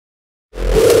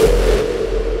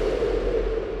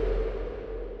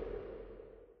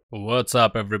What's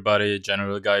up, everybody?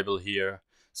 General Guyble here.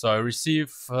 So I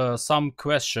receive some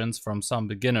questions from some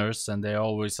beginners, and they're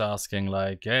always asking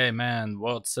like, "Hey man,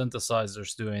 what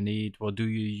synthesizers do I need? What do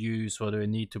you use? What do I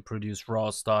need to produce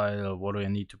Rawstyle? What do I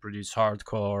need to produce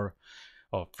hardcore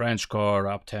or Frenchcore,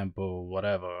 uptempo,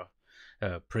 whatever?"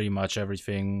 Pretty much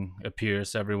everything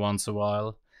appears every once in a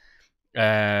while,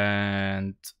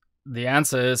 and the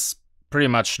answer is pretty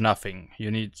much nothing.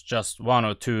 You need just one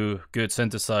or two good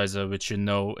synthesizer which you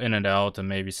know in and out, and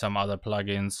maybe some other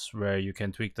plugins where you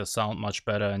can tweak the sound much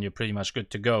better, and you're pretty much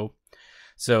good to go.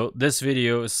 So this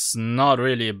video is not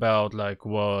really about like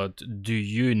what do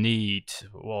you need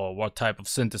or what type of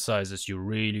synthesizers you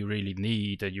really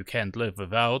need that you can't live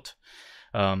without.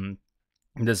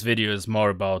 This video is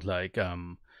more about like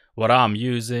what I'm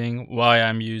using, why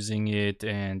I'm using it,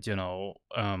 and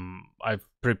I've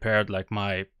prepared like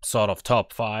my sort of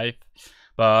top 5,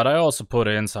 but I also put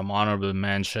in some honorable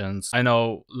mentions. I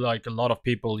know like a lot of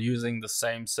people using the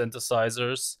same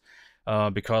synthesizers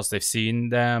because they've seen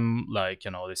them, like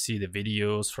they see the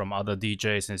videos from other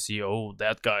DJs and see, oh,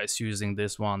 that guy's using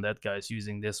this one, that guy's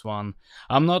using this one.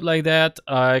 I'm not like that.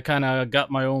 I kind of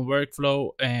got my own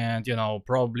workflow, and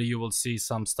probably you will see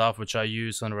some stuff which I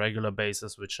use on a regular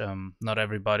basis which not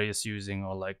everybody is using,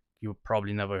 or like you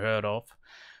probably never heard of,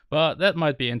 but that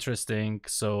might be interesting.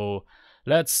 So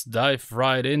let's dive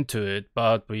right into it.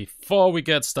 But before we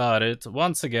get started,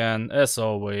 once again, as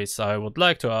always, I would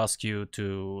like to ask you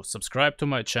to subscribe to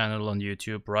my channel on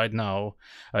YouTube right now.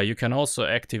 You can also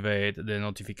activate the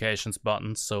notifications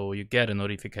button so you get a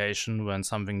notification when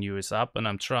something new is up, and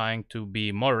I'm trying to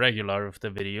be more regular with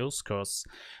the videos because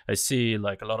I see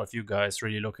like a lot of you guys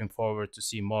really looking forward to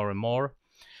see more and more.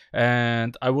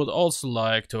 And I would also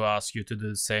like to ask you to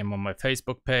do the same on my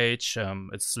Facebook page.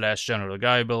 It's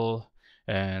 /generalguyble.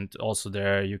 And also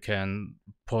there you can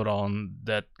put on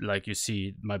that, like you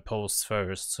see my posts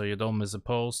first, so you don't miss a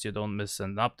post, you don't miss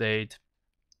an update,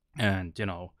 and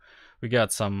we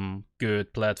got some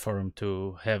good platform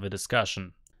to have a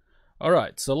discussion. All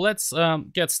right, so let's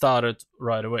get started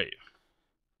right away.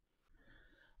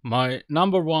 My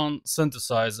number one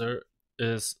synthesizer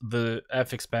is the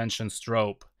Fxpansion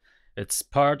Strobe. It's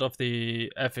part of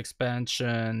the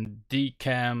Fxpansion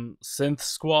DCAM synth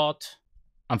squad.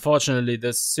 Unfortunately,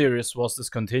 this series was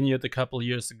discontinued a couple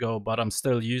years ago, but I'm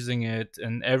still using it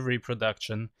in every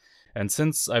production. And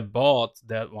since I bought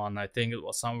that one, I think it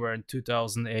was somewhere in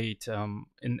 2008,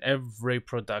 in every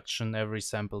production, every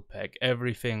sample pack,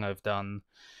 everything I've done,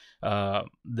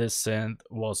 this synth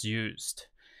was used.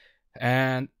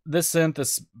 And this synth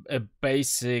is a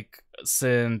basic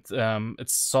synth.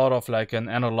 It's sort of like an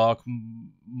analog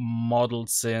model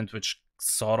synth, which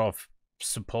sort of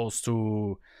supposed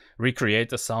to recreate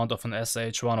the sound of an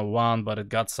SH-101, but it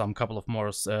got some couple of more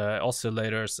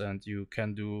oscillators, and you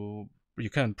can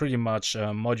pretty much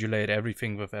modulate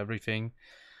everything with everything.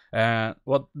 And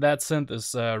what that synth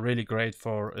is really great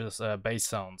for is bass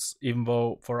sounds. Even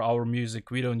though for our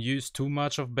music we don't use too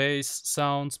much of bass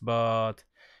sounds, but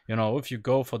if you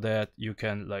go for that, you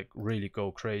can like really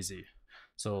go crazy.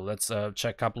 So let's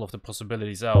check a couple of the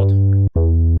possibilities out,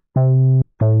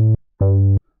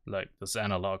 like this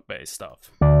analog bass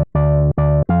stuff.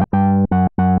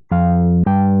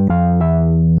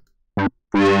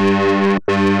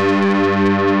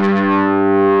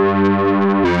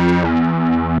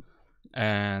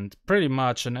 And pretty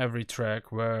much in every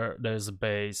track where there's a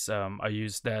bass, I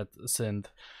use that synth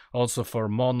also for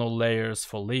mono layers,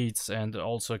 for leads, and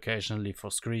also occasionally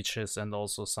for screeches, and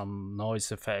also some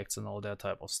noise effects and all that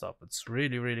type of stuff. It's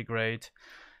really great,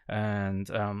 and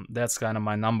that's kind of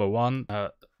my number one.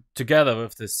 Together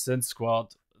with this synth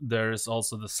squad, there is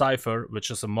also the Xfer,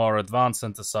 which is a more advanced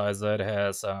synthesizer. It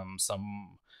has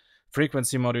some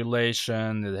frequency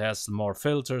modulation, it has more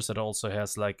filters, it also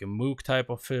has like a Moog type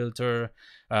of filter.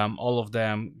 All of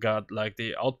them got like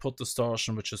the output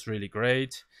distortion, which is really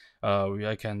great.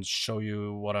 I can show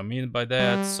you what I mean by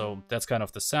that. So that's kind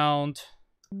of the sound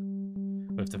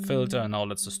with the filter, and now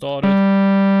let's distort it.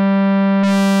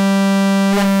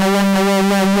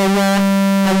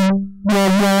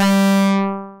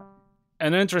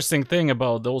 An interesting thing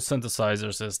about those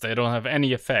synthesizers is they don't have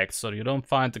any effects, so you don't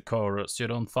find the chorus, you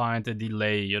don't find the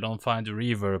delay, you don't find the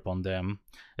reverb on them.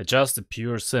 It's just a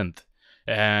pure synth.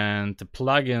 And the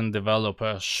plugin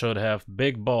developer should have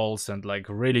big balls and like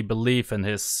really believe in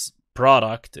his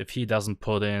product if he doesn't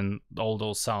put in all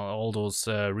those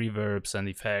reverbs and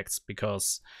effects,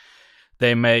 because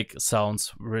they make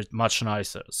sounds much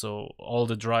nicer. So all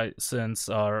the dry synths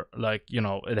are like,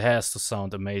 it has to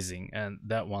sound amazing, and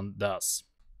that one does.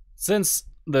 Since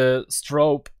the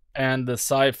Strobe and the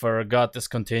Xfer got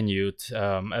discontinued.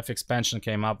 Fxpansion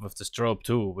came up with the Strobe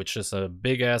 2, which is a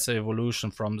big ass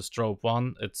evolution from the Strobe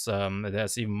 1. It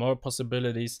has even more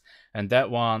possibilities, and that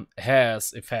one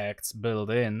has effects built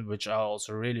in, which are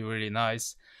also really, really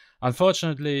nice.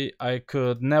 Unfortunately, I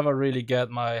could never really get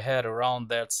my head around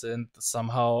that synth.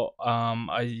 Somehow,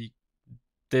 I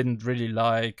didn't really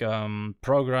like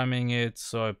programming it,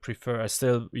 so I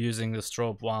still using the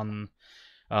Strobe 1.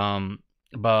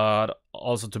 But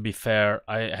also, to be fair,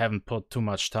 I haven't put too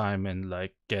much time in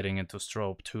like getting into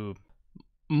Strobe 2.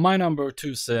 My number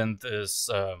 2 synth is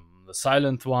the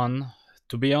Sylenth one.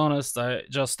 To be honest, I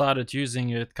just started using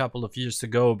it a couple of years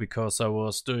ago because I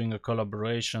was doing a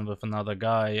collaboration with another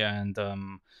guy, and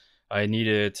I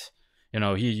needed,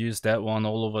 he used that one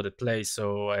all over the place,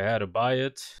 so I had to buy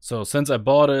it. So since I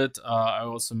bought it, I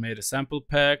also made a sample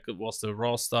pack. It was the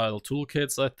Rawstyle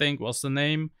Toolkits, I think was the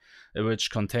name,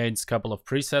 which contains a couple of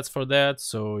presets for that.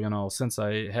 So, since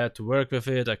I had to work with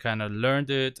it, I kind of learned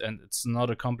it, and it's not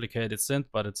a complicated synth,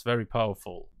 but it's very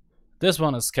powerful. This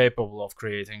one is capable of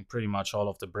creating pretty much all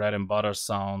of the bread and butter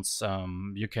sounds.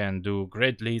 You can do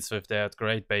great leads with that,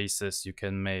 great basses, you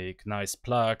can make nice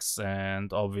plugs,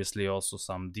 and obviously also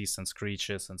some decent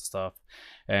screeches and stuff.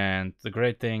 And the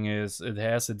great thing is it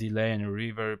has a delay and a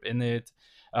reverb in it.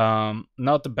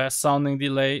 Not the best sounding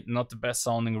delay, not the best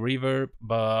sounding reverb,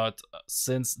 but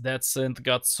since that synth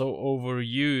got so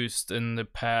overused in the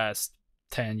past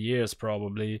 10 years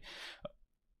probably,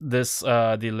 this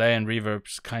delay and reverb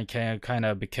kind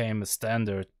of became a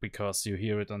standard because you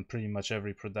hear it on pretty much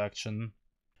every production.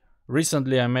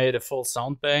 Recently, I made a full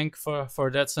sound bank for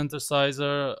that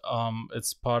synthesizer.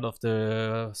 It's part of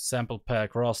the sample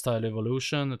pack Rawstyle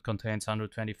Evolution. It contains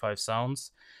 125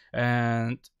 sounds,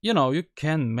 and you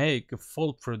can make a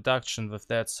full production with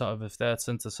that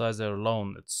synthesizer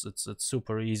alone. It's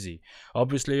super easy.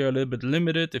 Obviously, you're a little bit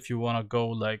limited if you want to go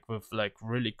like with like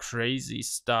really crazy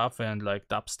stuff and like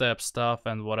dubstep stuff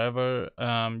and whatever.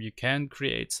 You can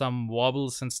create some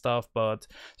wobbles and stuff, but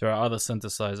there are other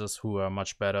synthesizers who are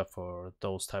much better for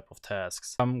those type of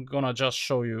tasks. I'm gonna just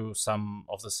show you some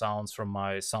of the sounds from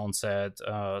my sound set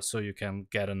so you can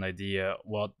get an idea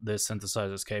what this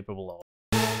synthesizer is capable of.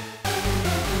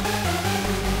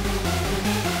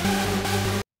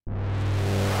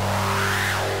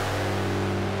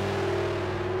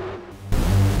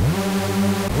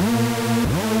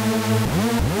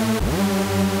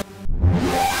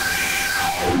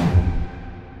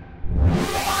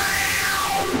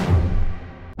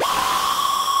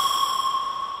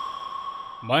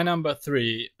 My number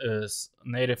 3 is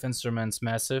Native Instruments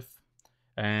Massive,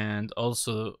 and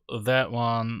also that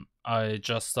one I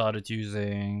just started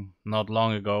using not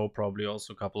long ago, probably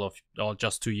also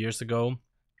just 2 years ago.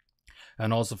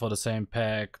 And also for the same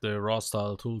pack, the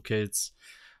Rawstyle toolkits,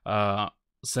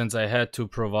 since I had to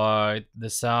provide the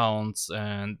sounds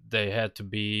and they had to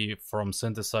be from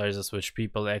synthesizers which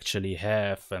people actually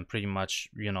have, and pretty much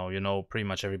pretty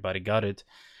much everybody got it,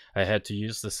 I had to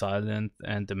use the Sylenth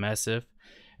and the Massive,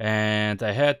 and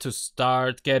I had to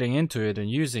start getting into it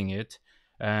and using it.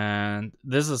 And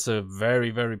this is a very,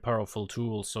 very powerful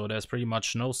tool, so there's pretty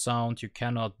much no sound you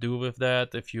cannot do with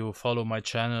that. If you follow my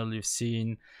channel, you've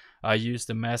seen I use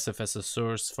the Massive as a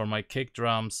source for my kick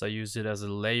drums. I use it as a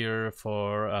layer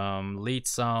for lead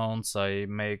sounds. I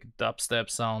make dubstep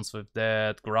sounds with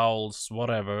that, growls,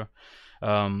 whatever.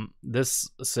 This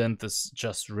synth is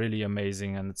just really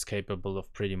amazing, and it's capable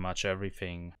of pretty much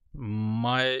everything.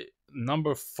 My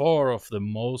number 4 of the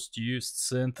most used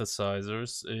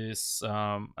synthesizers is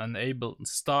an Ableton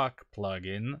stock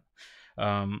plugin.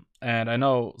 And I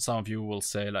know some of you will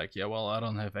say like, yeah, well, I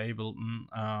don't have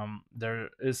Ableton. There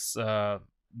is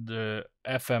the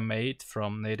FM8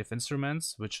 from Native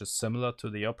Instruments, which is similar to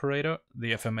the Operator.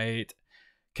 The FM8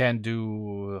 can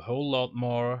do a whole lot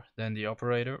more than the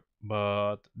Operator,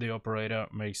 but the Operator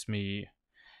makes me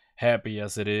happy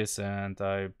as it is, and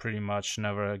I pretty much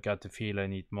never got to feel I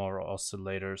need more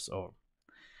oscillators, or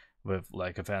with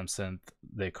like a FM synth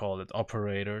they call it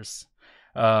operators.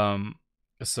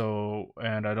 So,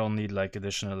 and I don't need like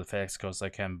additional effects because I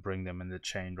can bring them in the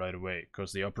chain right away,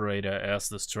 because the Operator, as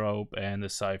the Strobe and the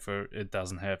Xfer, it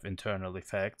doesn't have internal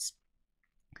effects.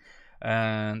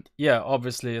 And yeah,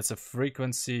 obviously it's a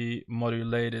frequency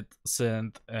modulated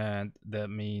synth, and that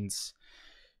means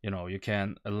you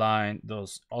can align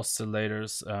those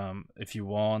oscillators if you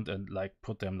want, and like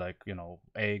put them like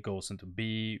A goes into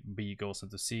B, B goes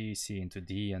into C, C into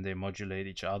D, and they modulate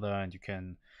each other, and you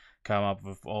can come up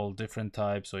with all different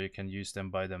types, or you can use them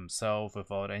by themselves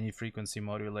without any frequency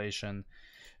modulation.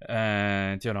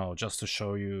 And just to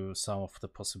show you some of the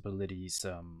possibilities,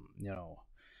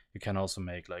 You can also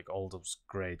make like all those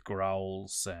great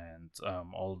growls and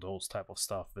all those type of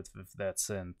stuff with that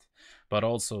synth, but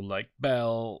also like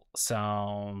bell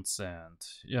sounds, and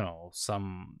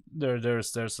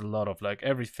there's a lot of like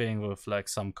everything with like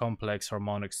some complex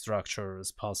harmonic structure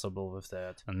is possible with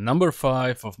that. And number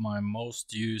 5 of my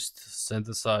most used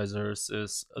synthesizers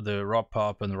is the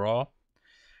Papen Raw.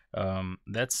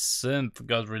 That synth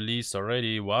got released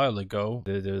already a while ago.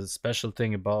 The special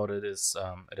thing about it is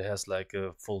it has like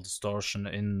a full distortion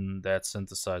in that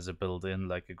synthesizer built in,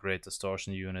 like a great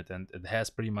distortion unit, and it has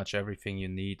pretty much everything you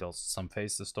need, also some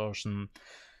phase distortion.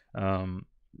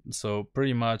 So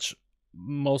pretty much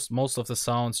most of the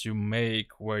sounds you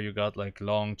make where you got like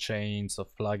long chains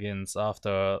of plugins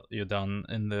after you're done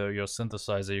in your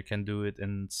synthesizer, you can do it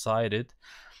inside it.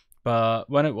 But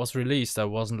when it was released, I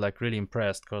wasn't like really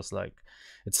impressed, because like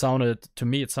it sounded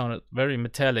very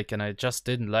metallic, and I just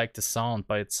didn't like the sound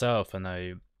by itself. And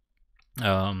I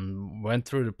went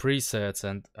through the presets,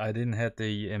 and I didn't have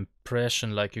the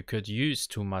impression like you could use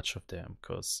too much of them,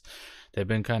 because they've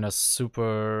been kind of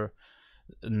super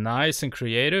nice and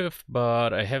creative,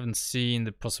 but I haven't seen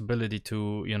the possibility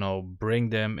to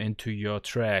bring them into your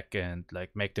track and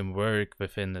like make them work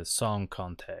within the song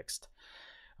context.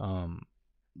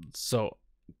 So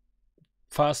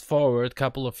fast forward a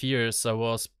couple of years, I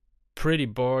was pretty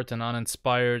bored and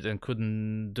uninspired and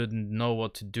didn't know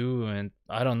what to do. And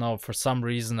I don't know, for some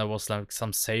reason I was like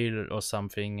some sale or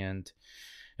something, and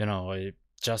I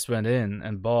just went in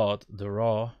and bought the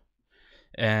Raw.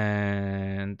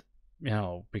 And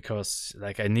because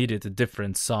like I needed a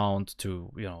different sound to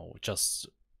just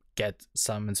get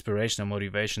some inspiration and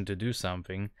motivation to do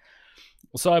something,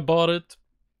 so I bought it,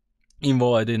 even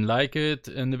though I didn't like it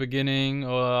in the beginning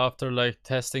or after like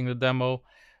testing the demo.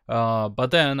 But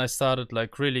then I started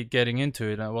like really getting into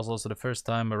it. And it was also the first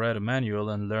time I read a manual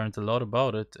and learned a lot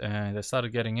about it. And I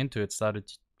started getting into it,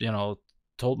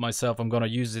 told myself I'm gonna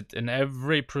use it in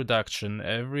every production,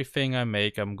 everything I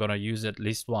make, I'm gonna use it at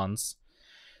least once.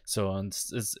 So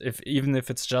even if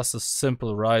it's just a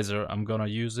simple riser, I'm gonna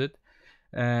use it.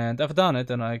 And I've done it,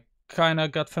 and I kind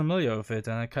of got familiar with it,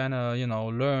 and I kind of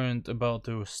learned about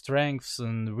the strengths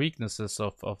and weaknesses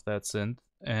of that synth,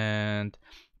 and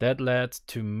that led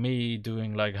to me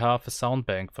doing like half a sound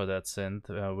bank for that synth,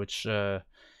 which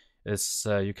is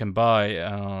you can buy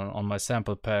on my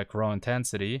sample pack Raw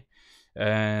Intensity.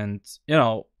 And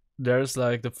there's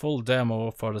like the full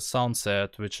demo for the sound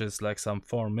set, which is like some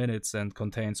 4 minutes and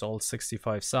contains all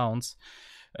 65 sounds,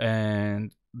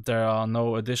 and there are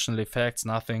no additional effects,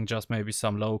 nothing, just maybe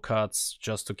some low cuts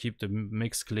just to keep the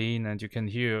mix clean. And you can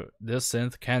hear this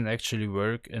synth can actually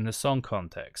work in a song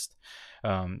context.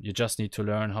 You just need to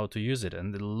learn how to use it,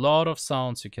 and a lot of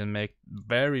sounds you can make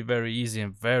very, very easy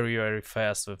and very, very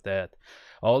fast with that.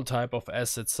 All type of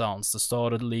acid sounds,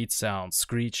 distorted lead sounds,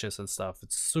 screeches and stuff.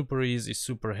 It's super easy,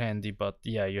 super handy, but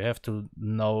yeah, you have to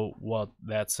know what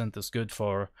that synth is good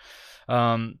for.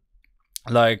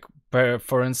 Like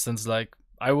for instance, like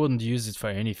I wouldn't use it for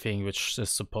anything which is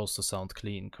supposed to sound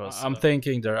clean, because I'm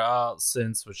thinking there are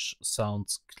synths which sound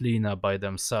cleaner by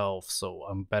themselves, so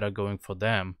I'm better going for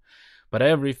them. But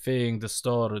everything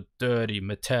distorted, dirty,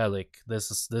 metallic,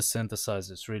 this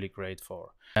synthesizer is really great for.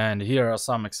 And here are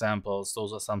some examples.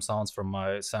 Those are some sounds from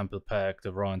my sample pack,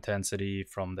 the Raw Intensity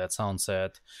from that sound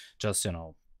set. Just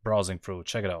browsing through,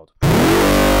 check it out.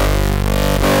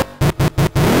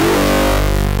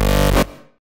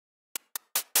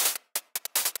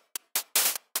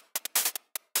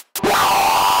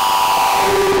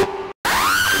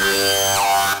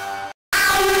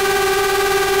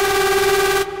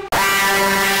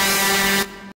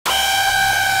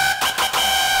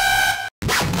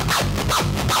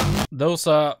 Those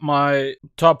are my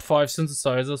top 5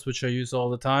 synthesizers, which I use all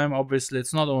the time. Obviously,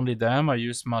 it's not only them, I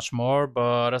use much more,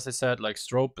 but as I said, like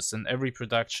Strobe is in every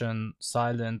production,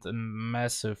 Sylenth and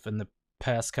massive in the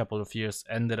past couple of years,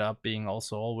 ended up being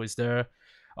also always there.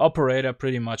 Operator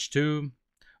pretty much too.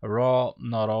 Raw,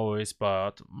 not always,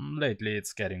 but lately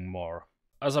it's getting more.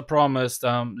 As I promised,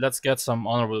 let's get some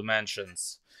honorable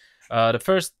mentions. The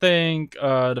first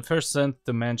synth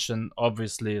to mention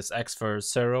obviously is Xfer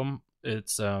Serum.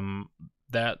 It's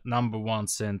that number 1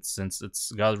 synth since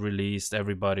it's got released.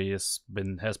 Everybody has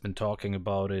been talking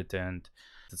about it and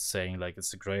it's saying like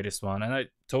it's the greatest one, and I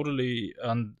totally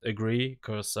agree,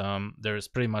 because there's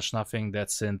pretty much nothing that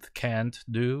synth can't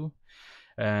do,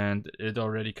 and it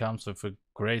already comes with a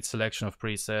great selection of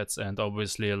presets, and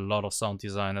obviously a lot of sound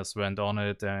designers went on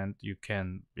it, and you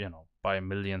can buy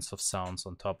millions of sounds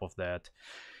on top of that.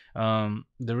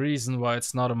 The reason why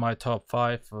it's not in my top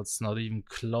 5, or it's not even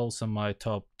close in my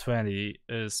top 20,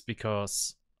 is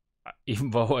because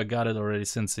even though I got it already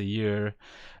since a year,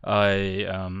 I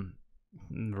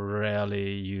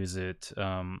rarely use it,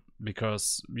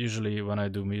 because usually when I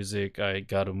do music I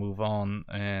gotta move on,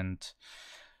 and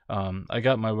I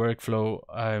got my workflow,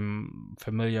 I'm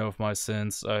familiar with my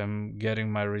synths, I'm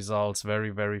getting my results very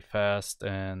very fast,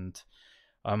 and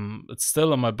it's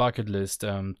still on my bucket list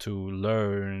to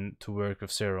learn to work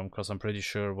with Serum, because I'm pretty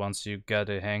sure once you get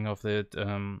a hang of it,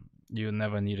 you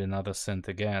never need another synth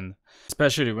again,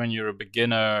 especially when you're a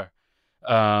beginner,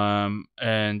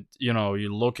 and you know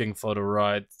you're looking for the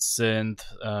right synth,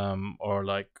 or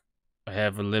like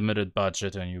have a limited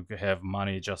budget and you have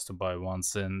money just to buy one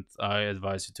synth. I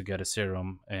advise you to get a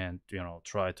Serum and, you know,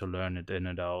 try to learn it in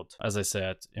and out. As I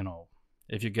said, you know,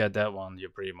 if you get that one,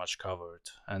 you're pretty much covered,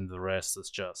 and the rest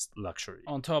is just luxury.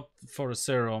 On top, for the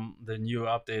Serum, the new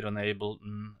update on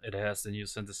Ableton, it has the new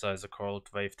synthesizer called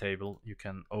Wavetable. You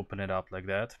can open it up like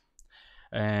that.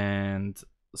 And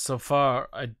so far,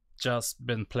 I just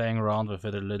been playing around with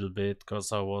it a little bit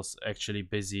because I was actually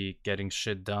busy getting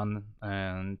shit done,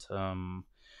 and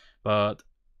but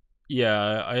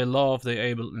yeah, I love the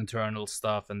Ableton internal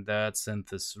stuff, and that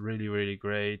synth is really really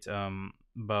great,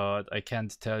 but I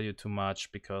can't tell you too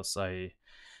much because I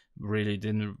really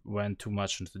didn't went too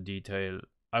much into detail.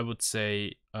 I would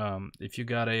say if you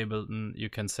got Ableton, you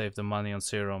can save the money on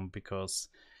Serum, because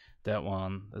that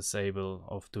one is able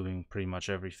of doing pretty much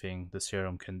everything the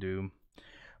Serum can do.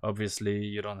 Obviously,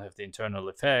 you don't have the internal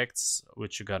effects,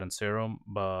 which you got in Serum,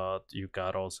 but you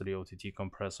got also the OTT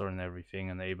compressor and everything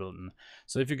in Ableton.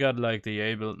 So if you got like the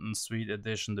Ableton Suite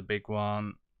Edition, the big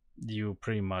one, you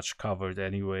pretty much covered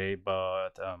anyway,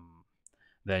 but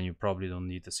then you probably don't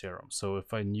need the Serum. So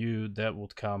if I knew that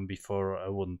would come before, I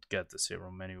wouldn't get the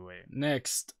Serum anyway.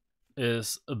 Next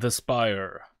is the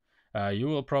Spire. You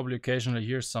will probably occasionally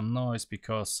hear some noise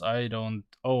because I don't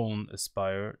own a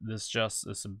Spire. This just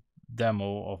is a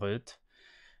demo of it,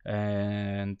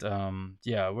 and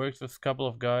yeah, I worked with a couple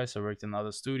of guys. I worked in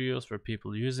other studios where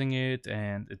people using it,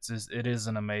 and it is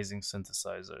an amazing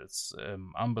synthesizer. It's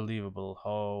unbelievable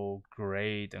how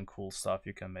great and cool stuff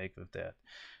you can make with that.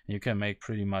 You can make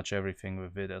pretty much everything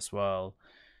with it as well,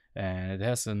 and it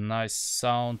has a nice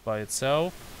sound by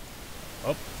itself.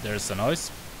 Oh, there's the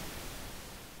noise.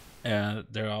 And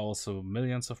there are also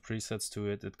millions of presets to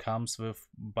it. It comes with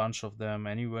a bunch of them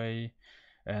anyway,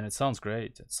 and it sounds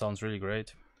great. It sounds really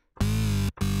great.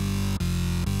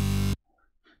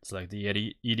 It's like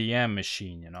the EDM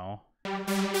machine, you know.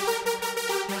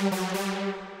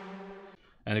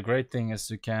 And the great thing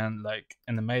is you can, like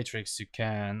in the Matrix, you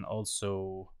can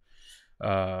also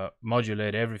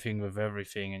modulate everything with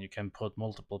everything, and you can put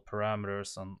multiple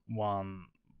parameters on one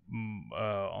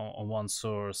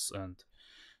source, and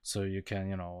so you can,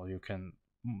 you know, you can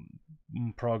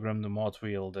program the mod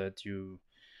wheel that you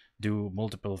do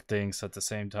multiple things at the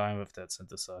same time with that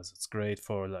synthesizer. It's great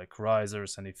for like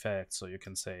risers and effects, so you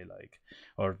can say like,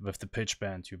 or with the pitch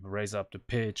bend you raise up the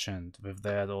pitch, and with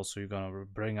that also you're gonna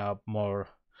bring up more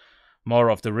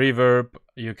of the reverb.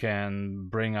 You can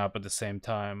bring up at the same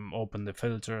time, open the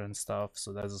filter and stuff,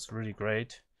 so that is really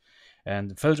great.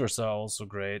 And the filters are also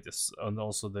great, and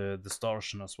also the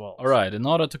distortion as well. Alright, in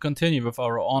order to continue with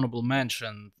our honorable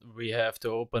mention, we have to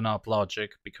open up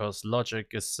Logic, because Logic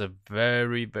is a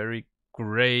very, very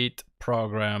great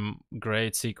program,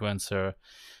 great sequencer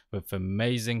with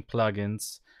amazing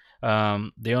plugins.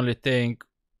 The only thing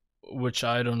which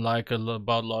I don't like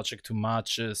about Logic too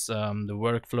much is the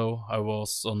workflow. I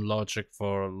was on Logic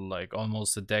for like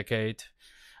almost a decade,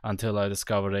 until I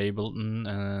discovered Ableton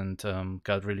and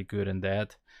got really good in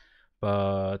that.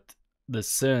 But the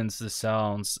synths, the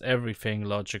sounds, everything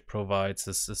Logic provides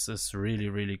is really,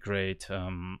 really great.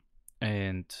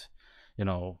 And you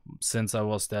know, since I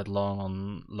was that long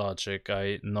on Logic,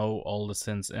 I know all the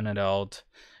synths in and out.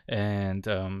 And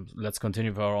let's continue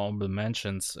with our honorable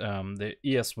mentions. The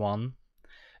ES1.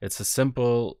 It's a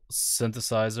simple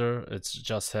synthesizer. It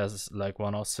just has like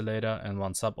one oscillator and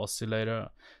one sub oscillator.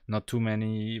 Not too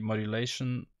many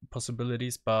modulation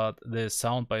possibilities, but the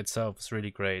sound by itself is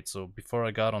really great. So before I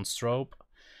got on Strobe,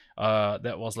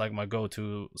 that was like my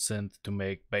go-to synth to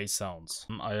make bass sounds.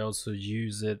 I also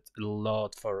use it a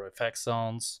lot for effect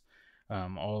sounds.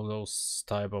 All those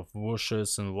type of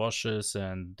whooshes and washes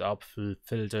and up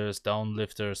filters, down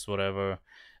lifters, whatever.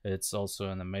 It's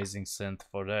also an amazing synth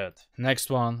for that.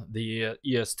 Next one, the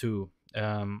ES2.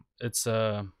 It's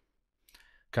a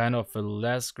kind of a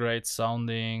less great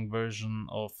sounding version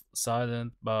of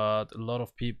Sylenth, but a lot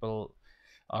of people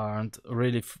aren't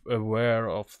really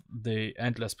aware of the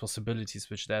endless possibilities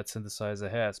which that synthesizer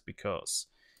has, because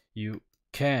you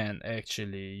can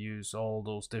actually use all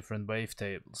those different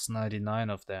wavetables, 99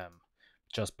 of them,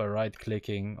 just by right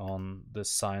clicking on the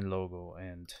sine logo.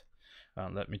 And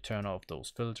let me turn off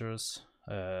those filters,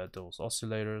 those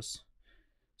oscillators.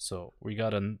 So we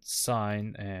got a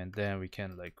sine, and then we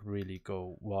can like really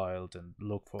go wild and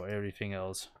look for everything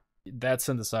else. That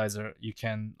synthesizer, you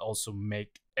can also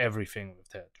make everything with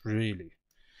that, really.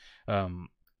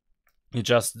 You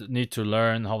just need to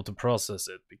learn how to process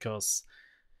it, because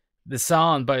the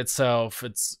sound by itself,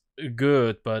 it's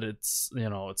good, but it's, you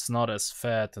know, it's not as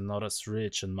fat and not as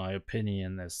rich in my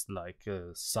opinion as like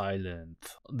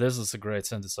Sylenth. This is a great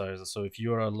synthesizer, so if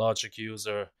you're a Logic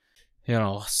user, you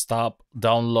know, stop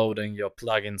downloading your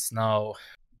plugins now.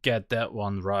 Get that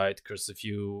one right, because if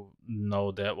you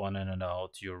know that one in and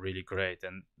out, you're really great.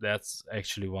 And that's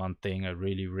actually one thing I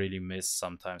really miss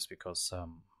sometimes, because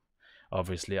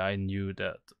obviously I knew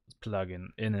that plugin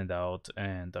in and out,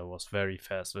 and I was very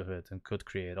fast with it and could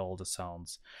create all the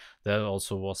sounds. That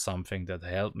also was something that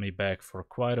held me back for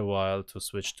quite a while to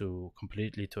switch to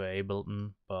completely to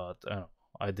Ableton, but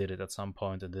I did it at some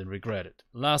point and didn't regret it.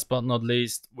 Last but not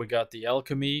least, we got the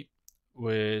Alchemy,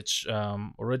 which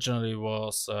originally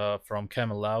was from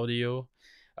Camel Audio.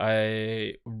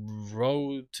 I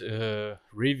wrote a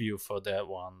review for that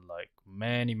one like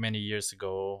many years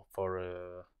ago for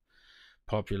a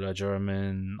popular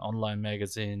German online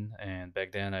magazine, and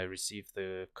back then I received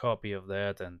a copy of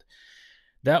that, and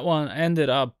that one ended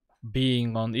up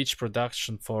being on each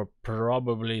production for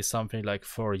probably something like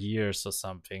 4 years or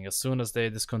something. As soon as they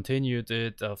discontinued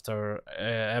it after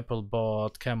Apple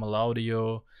bought Camel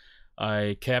Audio,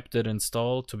 I kept it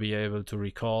installed to be able to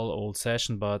recall old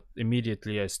session, but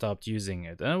immediately I stopped using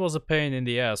it. And it was a pain in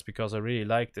the ass because I really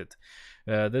liked it.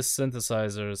 This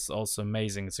synthesizer is also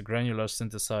amazing. It's a granular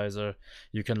synthesizer.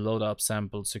 You can load up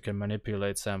samples, you can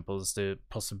manipulate samples. The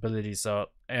possibilities are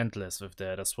endless with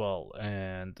that as well.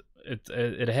 And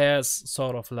it has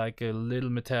sort of like a little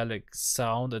metallic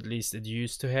sound, at least it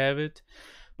used to have it.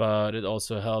 But it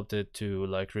also helped it to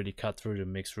like really cut through the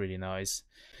mix really nice.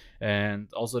 And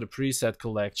also the preset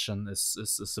collection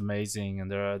is amazing,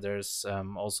 and there's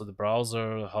also the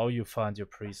browser. How you find your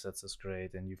presets is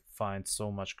great, and you find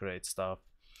so much great stuff,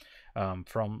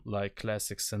 from like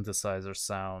classic synthesizer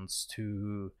sounds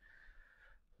to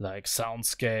like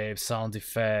soundscapes, sound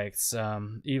effects,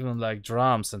 even like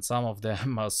drums, and some of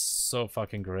them are so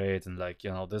fucking great. And like,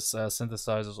 you know, this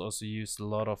synthesizer is also used a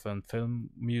lot of in film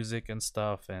music and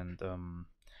stuff, and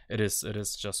it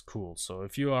is just cool. So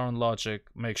if you are on Logic,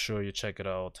 make sure you check it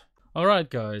out. Alright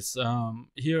guys,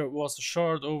 here was a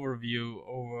short overview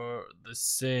over the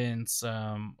synths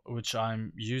which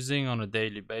I'm using on a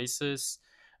daily basis,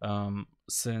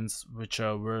 synths which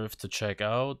are worth to check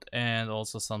out, and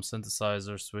also some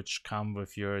synthesizers which come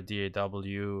with your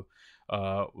DAW,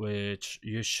 which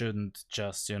you shouldn't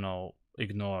just, you know,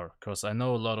 ignore, because I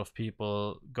know a lot of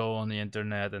people go on the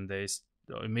internet and they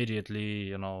immediately,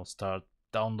 you know, start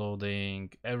downloading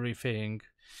everything,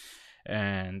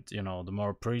 and you know, the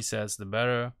more presets the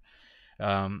better.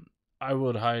 I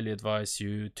would highly advise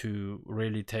you to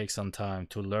really take some time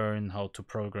to learn how to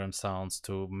program sounds,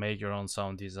 to make your own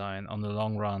sound design. On the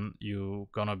long run, you're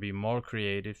gonna be more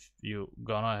creative, you're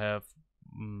gonna have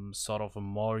sort of a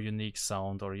more unique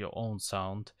sound or your own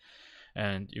sound,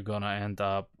 and you're gonna end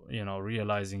up, you know,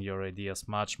 realizing your ideas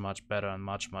much better and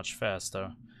much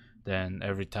faster than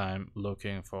every time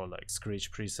looking for like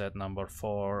Screech preset number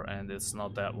 4 and it's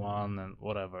not that one and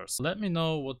whatever. So let me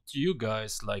know what you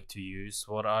guys like to use,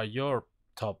 what are your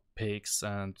top picks,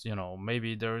 and you know,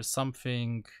 maybe there is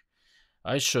something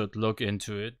I should look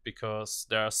into it, because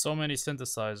there are so many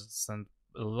synthesizers and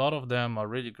a lot of them are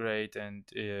really great, and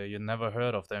you never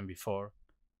heard of them before.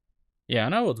 Yeah,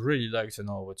 and I would really like to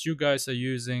know what you guys are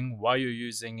using, why you're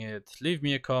using it. Leave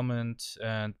me a comment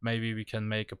and maybe we can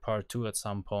make a part 2 at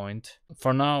some point.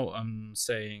 For now, I'm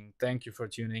saying thank you for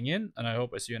tuning in, and I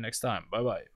hope I see you next time. Bye bye.